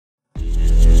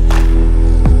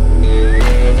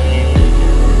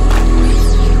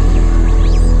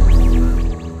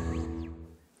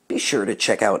sure to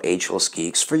check out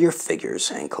Agelessgeeks for your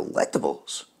figures and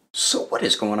collectibles. So what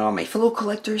is going on, my fellow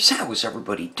collectors? How is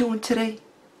everybody doing today?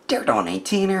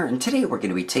 Daredevil19 here, and today we're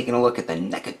going to be taking a look at the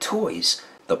NECA Toys,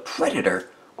 the Predator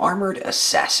Armored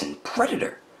Assassin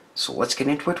Predator. So let's get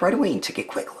into it right away and take a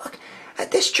quick look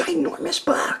at this ginormous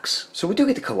box. So we do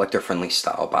get the collector-friendly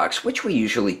style box, which we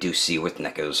usually do see with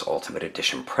NECA's Ultimate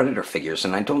Edition Predator figures,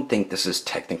 and I don't think this is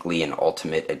technically an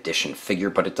Ultimate Edition figure,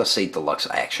 but it does say Deluxe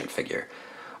Action Figure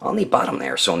on the bottom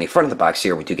there. So on the front of the box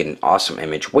here, we do get an awesome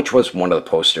image, which was one of the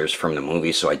posters from the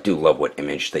movie, so I do love what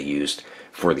image they used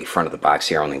for the front of the box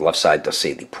here. On the left side does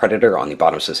say the Predator, on the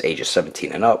bottom says ages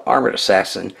 17 and up, Armored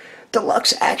Assassin,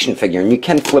 Deluxe Action Figure, and you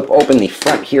can flip open the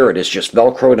front here. It is just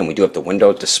Velcroed, and we do have the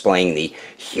window displaying the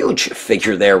huge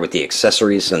figure there with the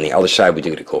accessories. On the other side, we do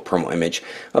get a cool promo image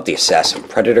of the Assassin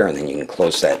Predator, and then you can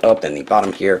close that up. And the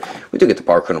bottom here, we do get the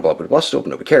barcode and blah blah blah stuff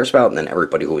nobody cares about, and then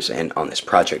everybody who is in on this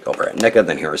project over at NECA.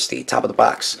 Then here is the top of the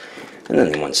box, and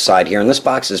then the one side here, and this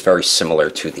box is very similar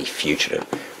to the Fugitive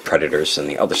Predators, and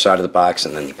the other side of the box,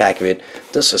 and then the back of it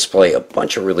does display a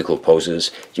bunch of really cool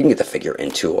poses you can get the figure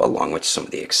into, along with some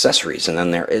of the accessories. And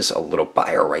then there is a little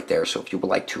bio right there, so if you would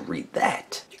like to read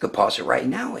that, you can pause it right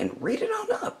now and read it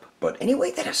on up. But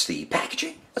anyway, that is the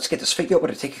packaging. Let's get this figure over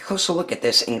to take a closer look at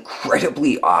this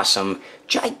incredibly awesome,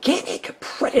 gigantic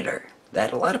Predator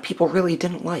that a lot of people really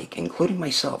didn't like, including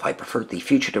myself. I preferred the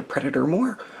Fugitive Predator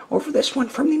more over this one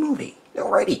from the movie.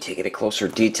 Alrighty, to get a closer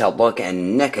detailed look,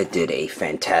 and NECA did a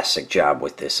fantastic job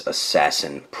with this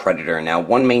Assassin Predator. Now,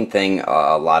 one main thing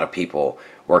a lot of people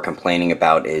were complaining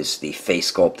about is the face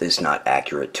sculpt is not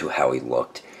accurate to how he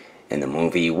looked in the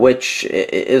movie, which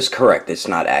is correct. It's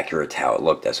not accurate to how it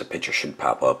looked, as a picture should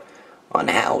pop up on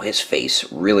how his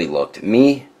face really looked.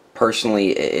 Me, personally,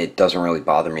 it doesn't really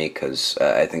bother me because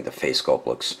I think the face sculpt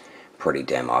looks pretty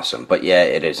damn awesome. But yeah,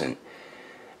 it isn't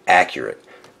accurate.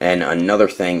 And another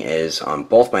thing is, on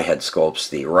both my head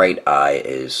sculpts, the right eye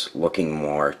is looking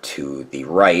more to the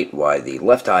right, while the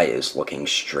left eye is looking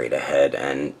straight ahead,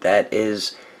 and that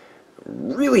is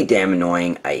really damn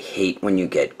annoying. I hate when you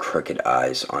get crooked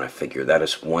eyes on a figure. That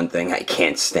is one thing I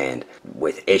can't stand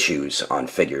with issues on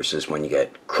figures, is when you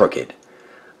get crooked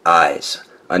eyes.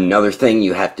 Another thing,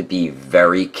 you have to be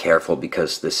very careful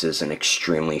because this is an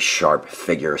extremely sharp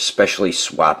figure, especially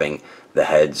swapping the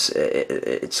heads.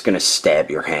 It's going to stab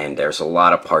your hand. There's a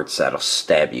lot of parts that'll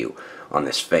stab you on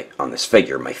this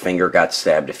figure. My finger got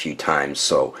stabbed a few times,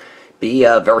 so be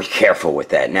very careful with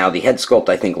that. Now, the head sculpt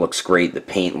I think looks great. The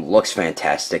paint looks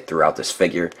fantastic throughout this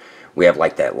figure. We have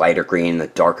like that lighter green, the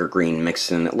darker green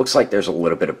mixed in. It looks like there's a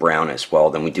little bit of brown as well.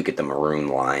 Then we do get the maroon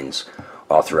lines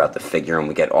all throughout the figure, and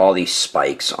we get all these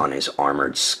spikes on his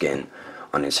armored skin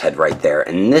on his head right there.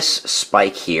 And this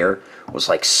spike here was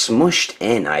like smushed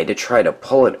in. I had to try to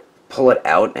pull it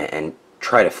out and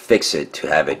try to fix it to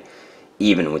have it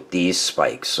even with these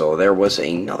spikes. So there was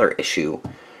another issue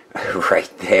right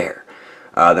there.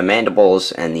 The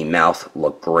mandibles and the mouth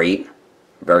look great.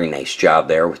 Very nice job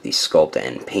there with the sculpt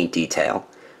and paint detail.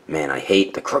 Man, I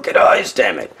hate the crooked eyes,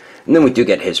 damn it. And then we do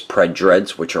get his Pred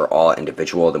dreads, which are all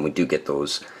individual. Then we do get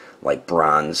those like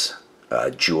bronze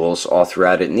jewels all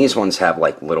throughout it, and these ones have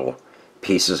like little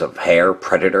pieces of hair,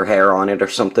 predator hair on it or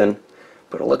something,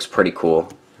 but it looks pretty cool.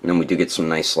 And then we do get some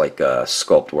nice like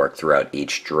sculpt work throughout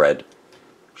each dread,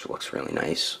 which looks really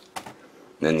nice. And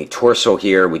then the torso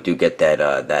here, we do get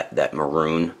that that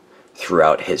maroon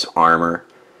throughout his armor,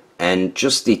 and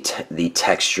just the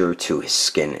texture to his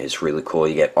skin is really cool.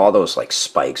 You get all those like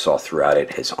spikes all throughout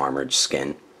it, his armored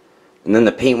skin, and then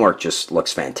the paintwork just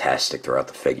looks fantastic throughout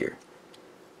the figure.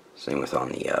 Same with on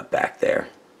the back there.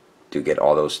 Do get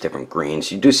all those different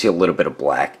greens. You do see a little bit of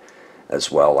black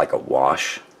as well, like a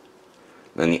wash.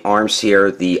 And then the arms here,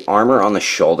 the armor on the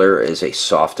shoulder is a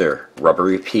softer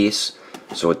rubbery piece,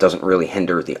 so it doesn't really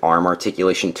hinder the arm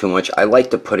articulation too much. I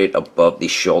like to put it above the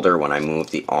shoulder when I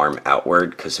move the arm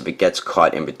outward, because if it gets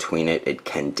caught in between it, it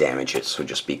can damage it, so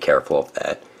just be careful of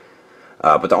that.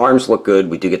 But the arms look good.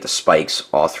 We do get the spikes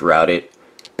all throughout it.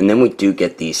 And then we do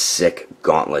get these sick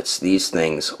gauntlets. These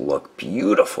things look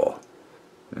beautiful.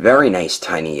 Very nice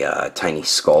tiny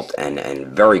sculpt and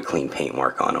very clean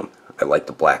paintwork on them. I like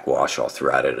the black wash all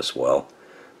throughout it as well.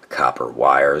 The copper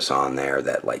wires on there,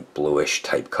 that like bluish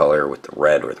type color with the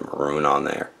red or the maroon on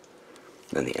there.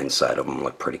 And the inside of them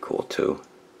look pretty cool too.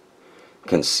 You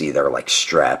can see they're like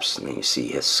straps, and then you see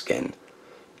his skin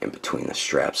in between the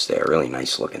straps there. Really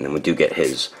nice looking. Then we do get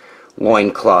his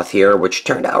loincloth here, which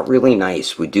turned out really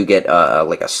nice. We do get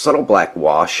like a subtle black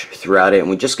wash throughout it, and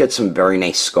we just get some very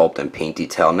nice sculpt and paint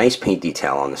detail. Nice paint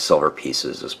detail on the silver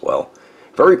pieces as well.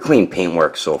 Very clean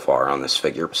paintwork so far on this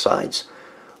figure, besides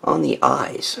on the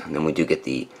eyes. And then we do get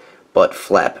the butt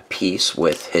flap piece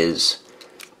with his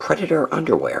Predator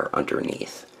underwear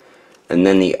underneath. And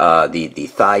then the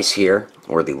thighs here,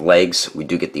 or the legs, we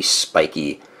do get the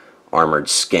spiky armored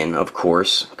skin, of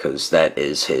course, because that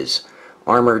is his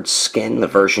armored skin, the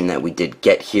version that we did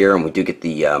get here, and we do get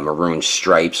the maroon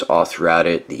stripes all throughout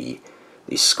it. The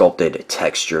sculpted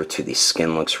texture to the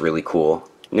skin looks really cool.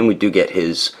 And then we do get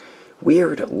his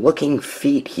weird looking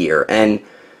feet here, and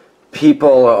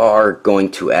people are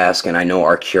going to ask, and I know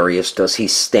are curious, does he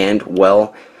stand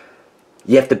well?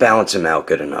 You have to balance him out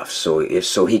good enough so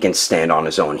he can stand on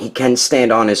his own. He can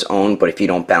stand on his own, but if you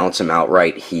don't balance him out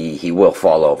right, he will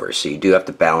fall over. So you do have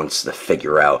to balance the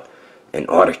figure out in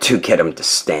order to get him to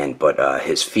stand. But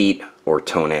his feet or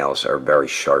toenails are very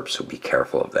sharp, so be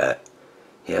careful of that.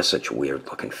 He has such weird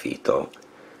looking feet though.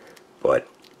 But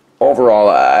overall,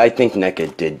 I think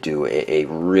Neca did do a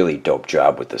really dope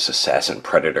job with this Assassin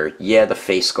Predator. Yeah, the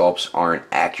face sculpts aren't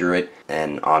accurate,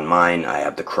 and on mine, I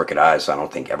have the crooked eyes. I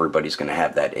don't think everybody's going to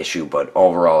have that issue, but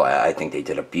overall, I think they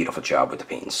did a beautiful job with the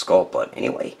paint and sculpt. But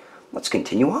anyway, let's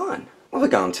continue on.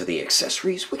 Moving on to the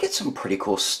accessories, we get some pretty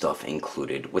cool stuff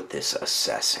included with this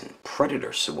Assassin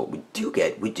Predator. So what we do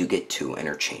get two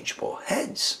interchangeable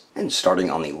heads. And starting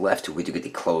on the left, we do get the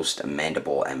closed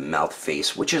mandible and mouth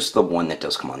face, which is the one that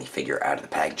does come on the figure out of the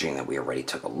packaging that we already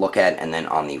took a look at. And then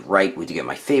on the right, we do get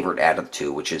my favorite out of the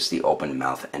two, which is the open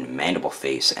mouth and mandible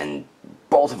face. And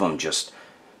both of them just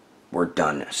were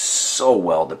done so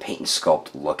well. The paint and sculpt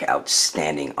look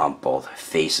outstanding on both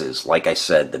faces. Like I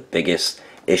said, the biggest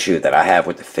issue that I have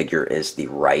with the figure is the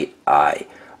right eye.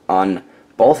 On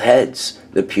both heads,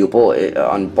 the pupil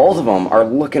on both of them are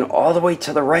looking all the way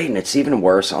to the right, and it's even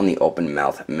worse on the open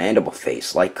mouth mandible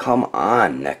face. Like, come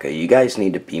on, Neca, you guys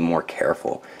need to be more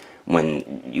careful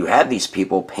when you have these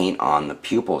people paint on the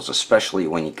pupils, especially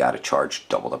when you gotta charge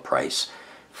double the price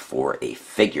for a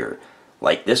figure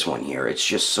like this one here. It's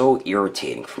just so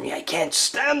irritating for me. I can't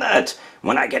stand that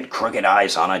when I get crooked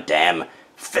eyes on a damn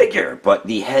figure. But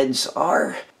the heads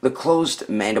are, the closed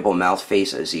mandible mouth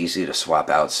face is easy to swap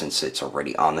out since it's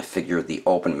already on the figure. The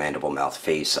open mandible mouth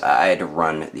face, I had to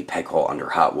run the peg hole under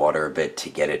hot water a bit to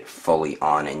get it fully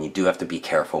on, and you do have to be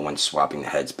careful when swapping the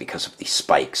heads because of the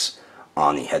spikes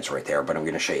on the heads right there. But I'm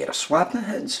going to show you how to swap the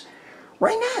heads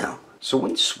right now. So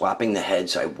when swapping the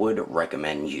heads, I would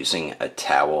recommend using a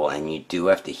towel, and you do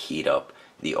have to heat up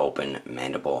the open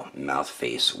mandible mouth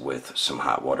face with some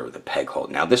hot water with a peg hole.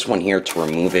 Now this one here, to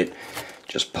remove it,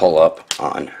 just pull up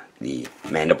on the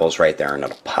mandibles right there and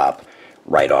it'll pop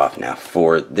right off. Now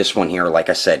for this one here, like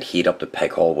I said, heat up the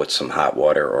peg hole with some hot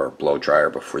water or a blow dryer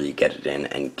before you get it in,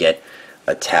 and get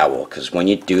a towel, because when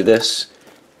you do this,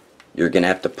 you're gonna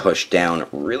have to push down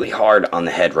really hard on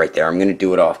the head right there. I'm gonna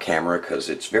do it off camera because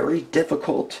it's very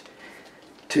difficult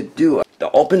to do. The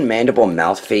open mandible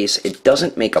mouth face, it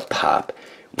doesn't make a pop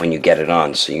when you get it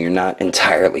on, so you're not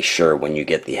entirely sure when you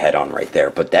get the head on right there,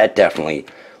 but that definitely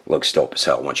looks dope as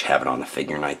hell once you have it on the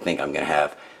figure. And I think I'm gonna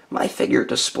have my figure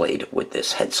displayed with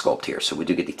this head sculpt here. So we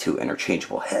do get the two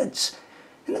interchangeable heads,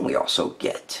 and then we also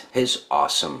get his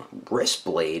awesome wrist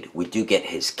blade. We do get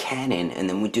his cannon, and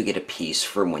then we do get a piece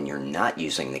for when you're not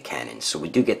using the cannon. So we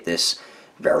do get this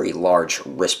very large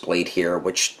wrist blade here,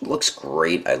 which looks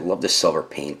great. I love the silver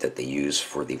paint that they use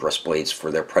for the wrist blades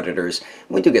for their Predators.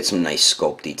 We do get some nice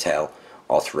sculpt detail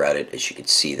all throughout it, as you can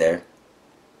see there.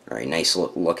 Very nice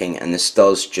looking, and this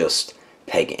does just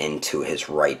peg into his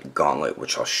right gauntlet,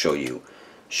 which I'll show you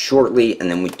shortly.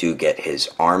 And then we do get his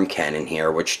arm cannon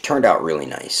here, which turned out really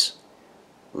nice.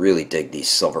 Really dig the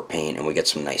silver paint, and we get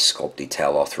some nice sculpt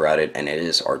detail all throughout it, and it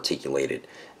is articulated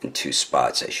in two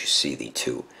spots, as you see the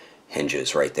two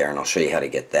hinges right there. And I'll show you how to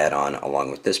get that on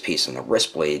along with this piece and the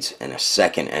wrist blades in a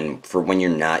second. And for when you're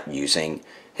not using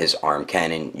his arm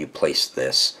cannon, you place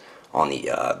this on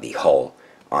the hull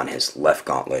on his left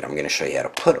gauntlet. I'm going to show you how to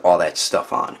put all that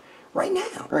stuff on right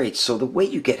now. Alright, so the way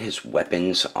you get his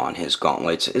weapons on his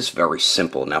gauntlets is very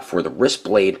simple. Now for the wrist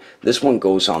blade, this one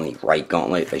goes on the right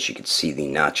gauntlet. As you can see, the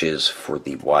notches for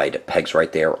the wide pegs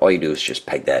right there. All you do is just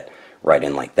peg that right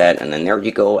in like that, and then there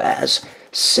you go. As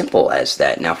simple as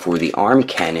that. Now for the arm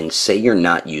cannon, say you're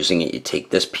not using it, you take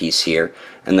this piece here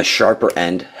and the sharper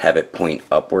end, have it point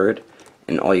upward,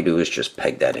 and all you do is just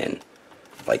peg that in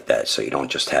like that, so you don't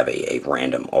just have a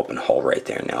random open hole right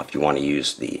there. Now if you want to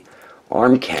use the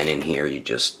arm cannon here, you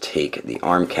just take the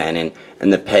arm cannon,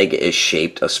 and the peg is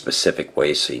shaped a specific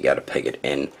way, so you got to peg it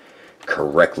in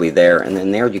correctly there, and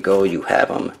then there you go, you have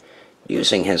him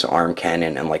using his arm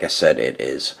cannon. And like I said, it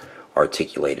is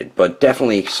articulated, but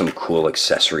definitely some cool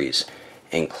accessories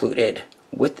included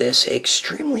with this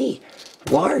extremely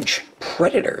large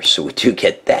Predator. So we do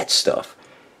get that stuff,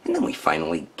 and then we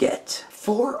finally get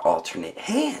 4 alternate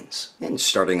hands. And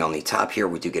starting on the top here,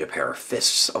 we do get a pair of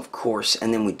fists, of course,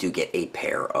 and then we do get a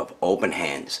pair of open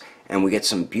hands. And we get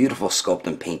some beautiful sculpt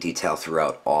and paint detail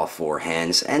throughout all 4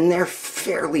 hands, and they're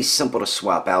fairly simple to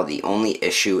swap out. The only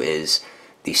issue is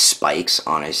the spikes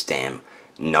on his damn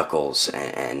knuckles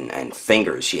and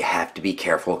fingers. You have to be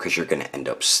careful because you're going to end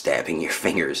up stabbing your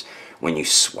fingers when you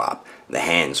swap the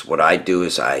hands. What I do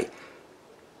is I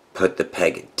put the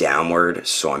peg downward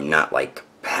so I'm not like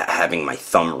having my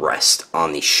thumb rest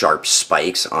on the sharp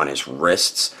spikes on his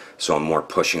wrists, so I'm more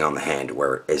pushing on the hand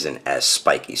where it isn't as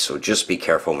spiky. So just be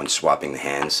careful when swapping the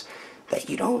hands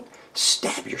that you don't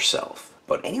stab yourself.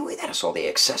 But anyway, that is all the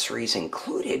accessories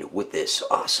included with this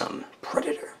awesome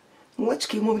Predator. Let's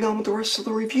keep moving on with the rest of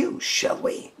the review, shall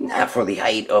we? Now for the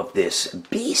height of this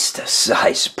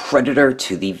beast-sized Predator,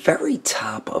 to the very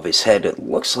top of his head, it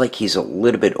looks like he's a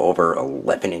little bit over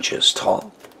 11 inches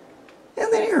tall.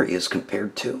 And then here he is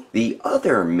compared to the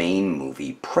other main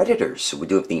movie Predators. So we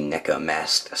do have the NECA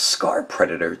Masked Scar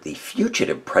Predator, the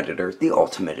Fugitive Predator, the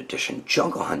Ultimate Edition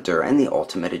Jungle Hunter, and the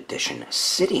Ultimate Edition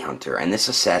City Hunter. And this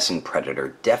Assassin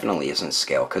Predator definitely isn't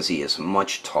scale because he is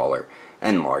much taller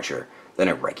and larger than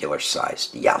a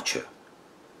regular-sized Yautja.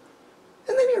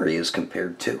 And then here he is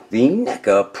compared to the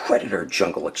NECA Predator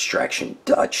Jungle Extraction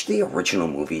Dutch, the original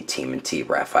movie TMNT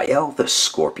Raphael, the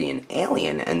Scorpion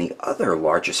Alien, and the other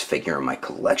largest figure in my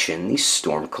collection, the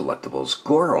Storm Collectibles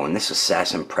Goro. And this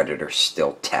Assassin Predator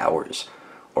still towers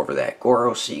over that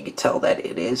Goro, so you can tell that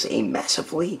it is a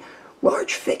massively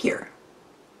large figure.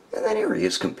 And then here he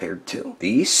is compared to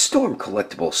the Storm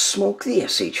Collectibles Smoke, the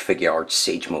SH Figure Arts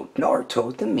Sage Mode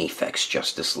Naruto, the Mafex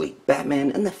Justice League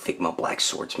Batman, and the Figma Black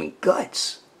Swordsman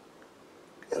Guts.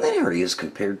 And then here he is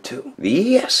compared to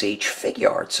the SH Figure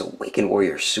Arts Awakened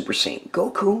Warrior Super Saiyan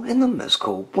Goku and the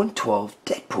Mezco 112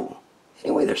 Deadpool.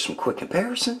 Anyway, there's some quick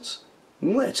comparisons.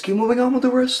 Let's keep moving on with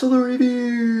the rest of the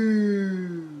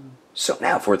review. So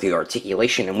now for the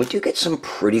articulation, and we do get some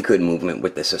pretty good movement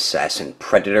with this Assassin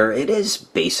Predator. It is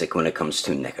basic when it comes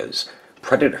to NECA's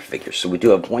Predator figures. So we do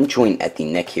have one joint at the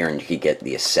neck here, and you can get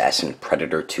the Assassin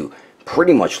Predator to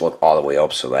pretty much look all the way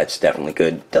up, so that's definitely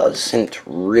good. Doesn't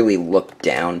really look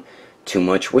down too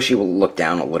much. Wish he would look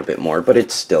down a little bit more, but it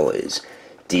still is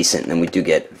decent. And then we do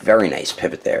get very nice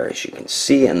pivot there, as you can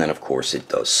see, and then of course it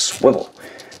does swivel.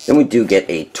 Then we do get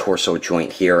a torso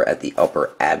joint here at the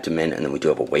upper abdomen, and then we do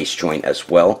have a waist joint as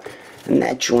well. And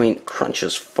that joint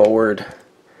crunches forward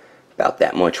about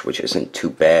that much, which isn't too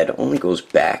bad. Only goes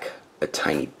back a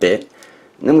tiny bit.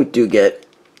 And then we do get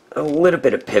a little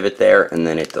bit of pivot there, and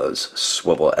then it does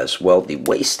swivel as well. The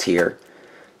waist here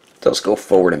does go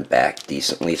forward and back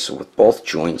decently, so with both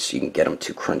joints you can get them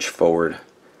to crunch forward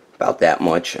about that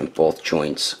much, and both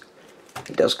joints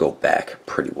it does go back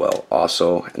pretty well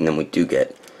also. And then we do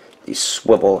get the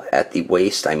swivel at the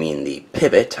waist, the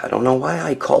pivot. I don't know why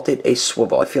I called it a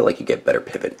swivel. I feel like you get better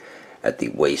pivot at the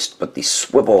waist, but the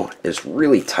swivel is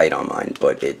really tight on mine,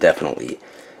 but it definitely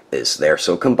is there.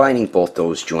 So combining both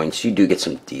those joints, you do get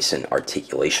some decent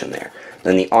articulation there.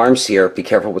 Then the arms here, be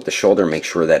careful with the shoulder. Make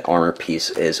sure that armor piece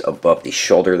is above the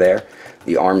shoulder there.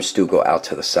 The arms do go out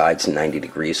to the sides 90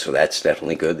 degrees, so that's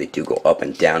definitely good. They do go up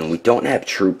and down. We don't have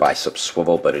true bicep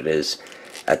swivel, but it is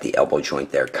at the elbow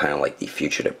joint there, kind of like the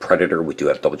Fugitive Predator. We do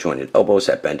have double jointed elbows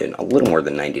that bend in a little more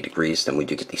than 90 degrees. Then we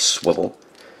do get the swivel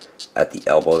at the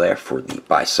elbow there for the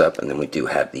bicep, and then we do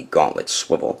have the gauntlet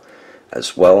swivel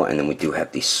as well, and then we do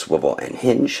have the swivel and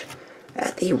hinge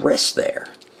at the wrist there.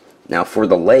 Now for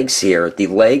the legs here, the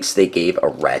legs they gave a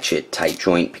ratchet tight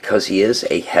joint because he is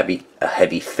a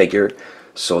heavy figure,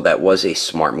 so that was a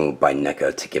smart move by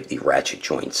NECA to give the ratchet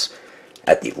joints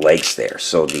at the legs there.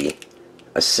 So the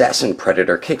Assassin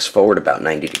Predator kicks forward about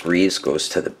 90 degrees, goes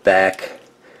to the back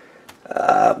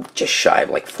just shy of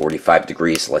like 45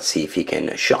 degrees. Let's see if he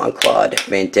can Jean-Claude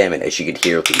Van Damme it. As you could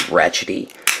hear, the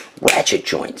ratchet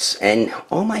joints, and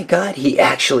oh my god, he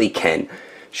actually can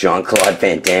Jean-Claude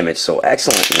Van Damme it. So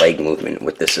excellent leg movement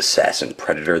with this Assassin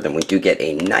Predator. Then we do get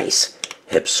a nice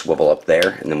hip swivel up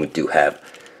there, and then we do have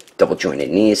double jointed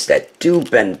knees that do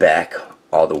bend back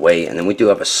all the way, and then we do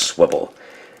have a swivel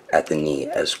at the knee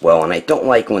as well. And I don't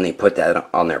like when they put that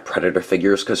on their Predator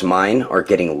figures because mine are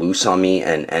getting loose on me,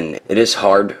 and it is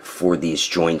hard for these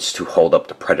joints to hold up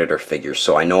the Predator figures.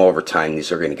 So I know over time these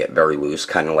are going to get very loose,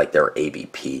 kind of like their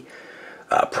AVP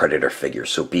Predator figures.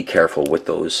 So be careful with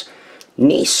those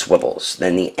knee swivels.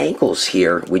 Then the ankles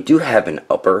here, we do have an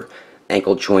upper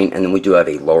ankle joint, and then we do have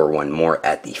a lower one more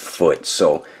at the foot.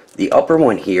 So the upper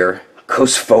one here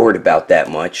goes forward about that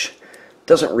much.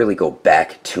 Doesn't really go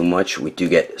back too much. We do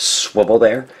get swivel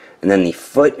there, and then the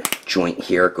foot joint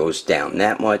here goes down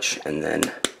that much, and then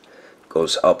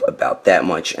goes up about that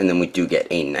much, and then we do get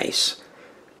a nice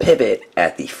pivot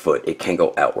at the foot. It can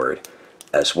go outward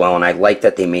as well, and I like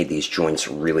that they made these joints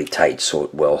really tight so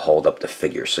it will hold up the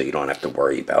figure, so you don't have to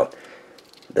worry about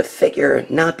the figure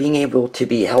not being able to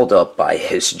be held up by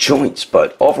his joints.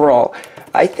 But overall,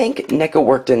 I think Neca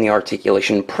worked in the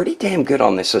articulation pretty damn good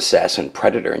on this Assassin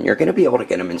Predator, and you're going to be able to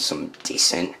get him in some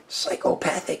decent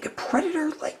psychopathic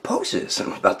Predator-like poses,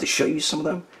 and I'm about to show you some of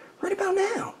them right about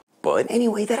now. But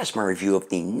anyway, that is my review of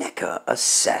the Neca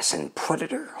Assassin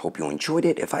Predator. Hope you enjoyed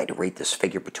it. If I had to rate this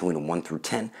figure between a 1 through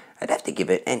 10, I'd have to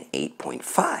give it an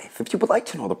 8.5. If you would like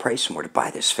to know the price and where to buy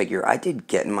this figure, I did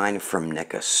get mine from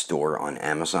Neca's store on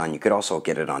Amazon. You could also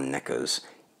get it on Neca's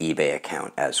eBay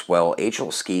account as well.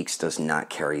 Agelessgeeks does not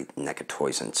carry Neca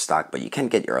toys in stock, but you can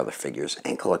get your other figures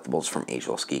and collectibles from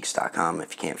Agelessgeeks.com.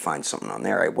 If you can't find something on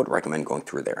there, I would recommend going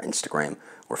through their Instagram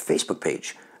or Facebook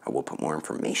page. I will put more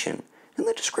information in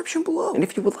the description below. And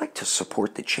if you would like to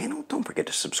support the channel, don't forget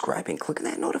to subscribe and click on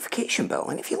that notification bell.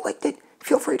 And if you liked it,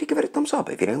 feel free to give it a thumbs up.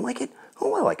 If you didn't like it, oh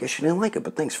well, I guess you didn't like it.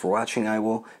 But thanks for watching. I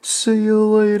will see you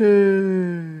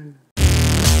later.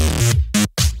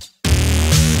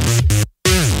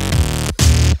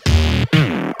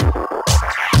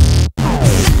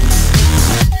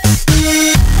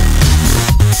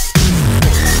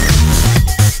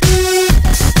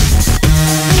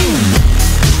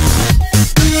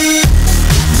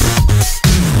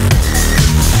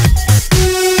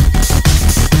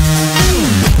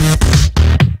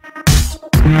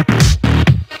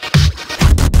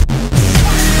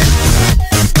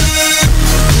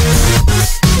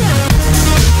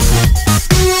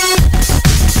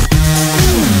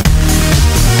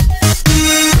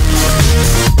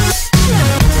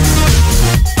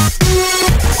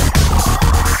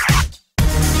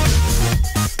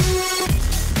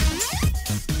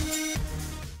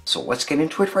 So let's get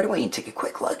into it right away and take a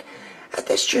quick look at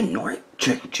this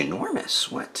ginormous,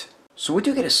 what? So we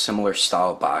do get a similar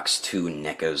style box to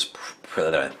Neca's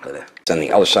On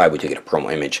the other side, we do get a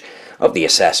promo image of the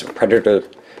Assassin Predator.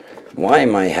 Why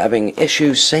am I having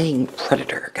issues saying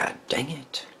Predator? God dang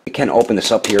it. You can open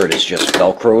this up here, it is just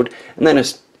Velcroed, and then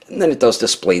it does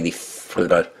display the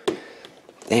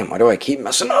damn, why do I keep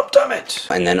messing up, damn it?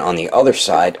 And then on the other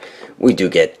side, we do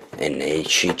get an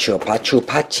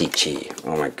Pachichi.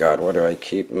 Oh my god, why do I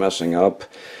keep messing up?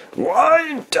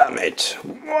 Why, damn it?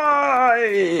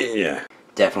 Why?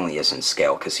 Definitely isn't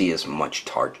scale, because he is much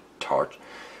Targer.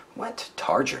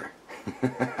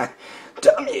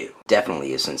 Damn you.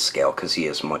 Definitely isn't scale, because he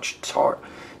is much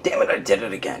Damn it, I did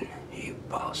it again. You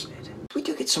bastard. We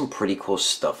do get some pretty cool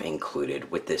stuff included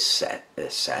with this set,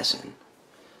 Assassin.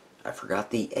 I forgot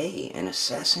the A in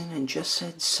Assassin and just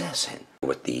said Assassin.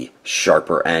 With the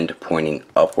sharper end pointing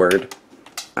upward.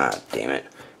 Ah, damn it.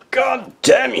 God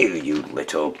damn you, you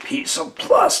little piece of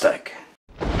plastic.